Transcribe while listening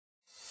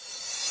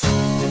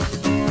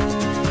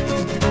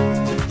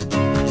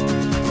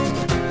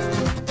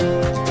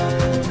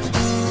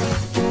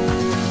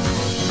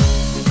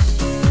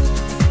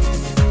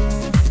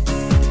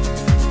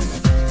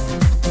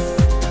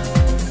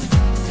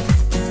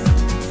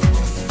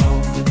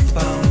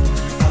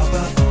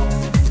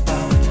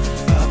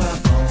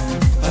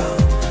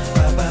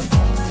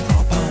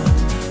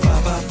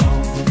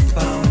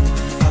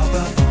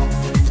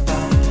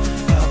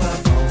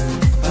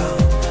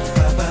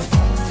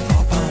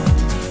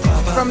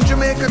From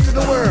Jamaica to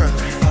the world,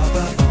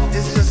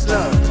 it's just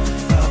love.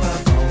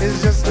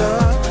 It's just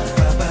love.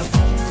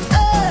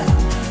 Hey.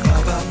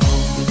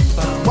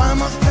 Why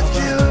must the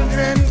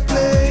children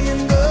play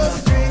in the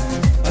streets?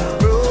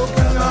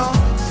 Broken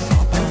hearts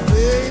and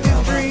faded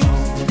dreams.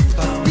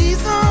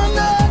 Peace on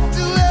earth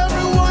to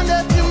everyone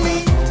that you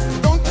meet.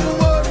 Don't you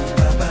worry,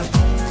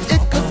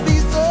 it could be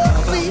so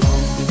sweet.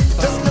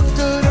 Just look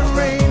to the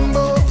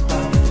rainbow,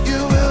 you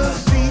will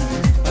see.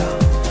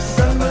 The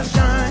sun will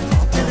shine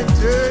till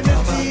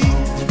eternity.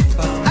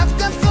 I've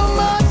got so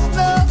much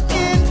love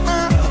in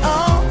my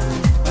heart,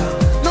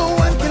 no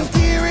one can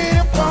tear it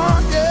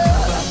apart, yeah.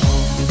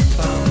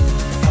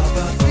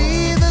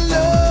 Be the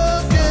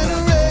love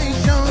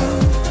generation.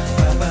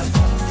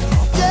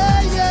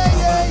 Yeah, yeah,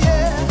 yeah,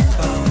 yeah.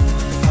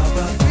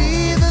 Be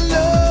the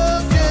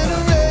love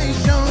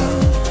generation.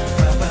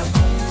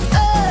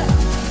 Hey.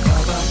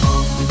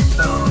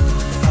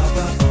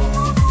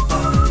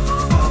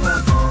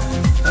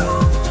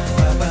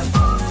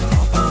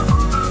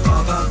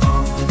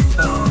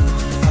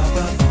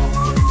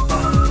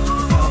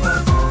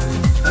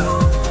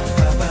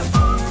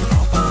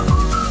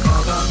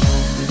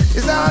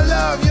 It's our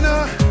love, you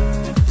know.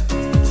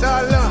 It's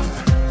our love.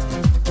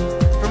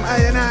 From I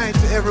and I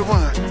to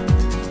everyone.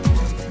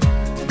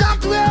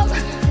 Got to help.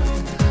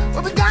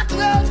 Well, we got to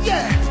help,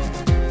 yeah.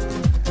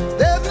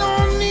 There's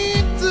no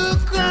need to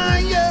cry,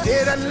 yeah.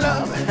 Say that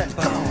love.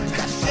 Come on.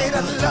 Gotta say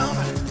that love.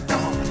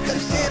 Come on. Gotta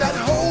say that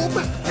hope.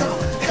 Come on.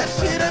 Gotta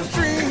say that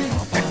dream.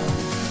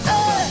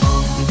 Hey.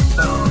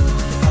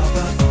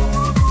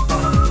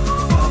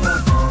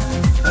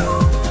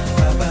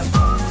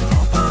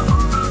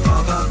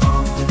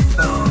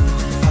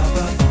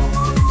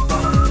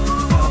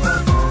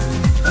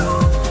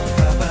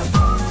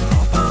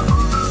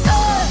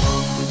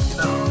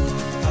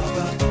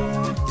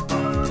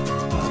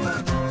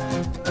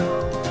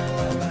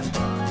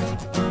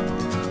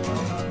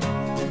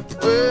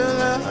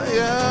 Well,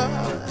 yeah,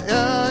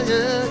 yeah,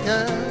 yeah,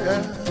 yeah,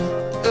 yeah.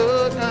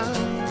 Oh, nah.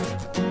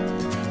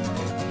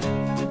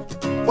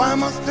 Why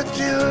must the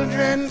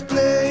children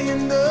play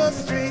in the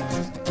streets?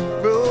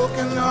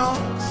 Broken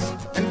hearts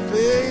and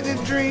faded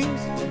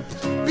dreams.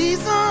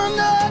 Peace on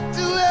earth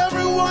to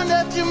everyone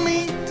that you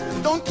meet.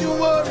 Don't you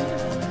worry,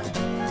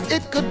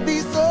 it could be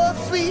so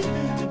sweet.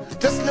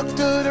 Just look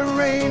to the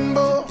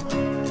rainbow,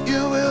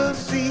 you will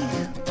see.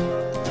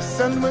 The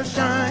sun will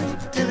shine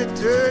till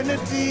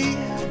eternity.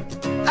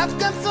 I've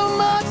got so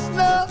much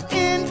love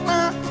in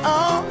my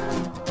heart,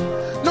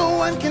 no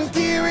one can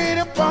tear it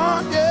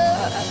apart,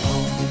 yeah.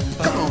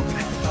 Come on.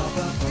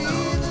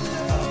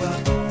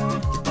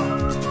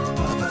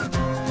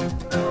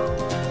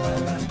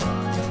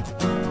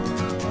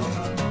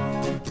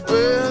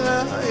 Well,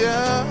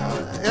 yeah,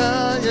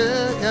 yeah,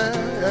 yeah, yeah,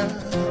 yeah.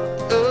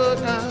 Oh,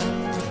 nah.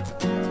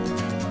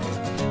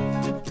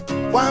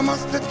 Why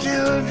must the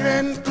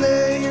children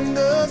play in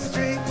the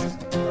streets?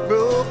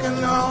 Broken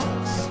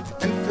hearts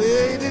and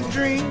faded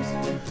dreams.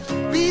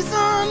 Peace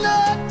on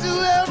earth to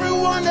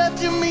everyone that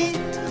you meet.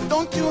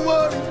 Don't you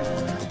worry,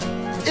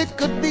 it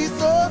could be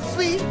so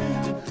sweet.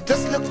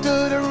 Just look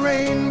to the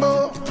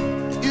rainbow,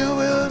 you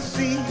will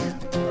see.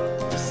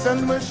 The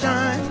sun will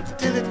shine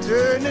till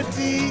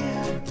eternity.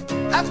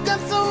 I've got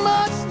so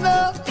much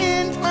love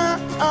in my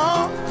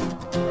heart,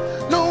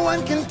 no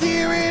one can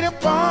tear it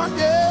apart,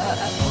 yeah.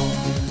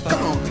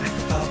 Come on.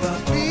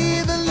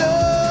 Be the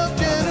love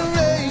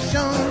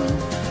generation.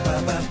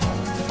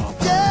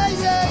 Yeah,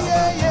 yeah,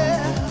 yeah, yeah.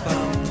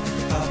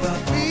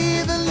 Be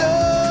the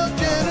love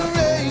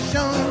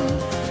generation.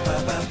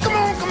 Come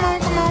on, come on,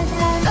 come on,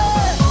 come on.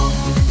 Hey.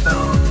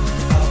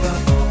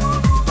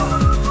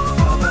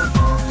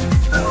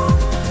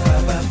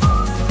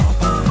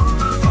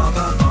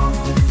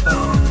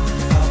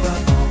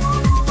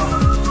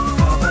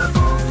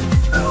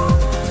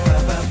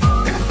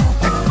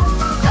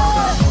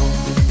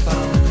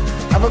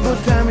 Have a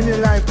good time in your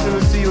life till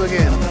we see you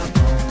again.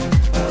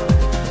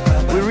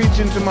 We're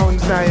reaching to Mount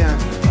Zion.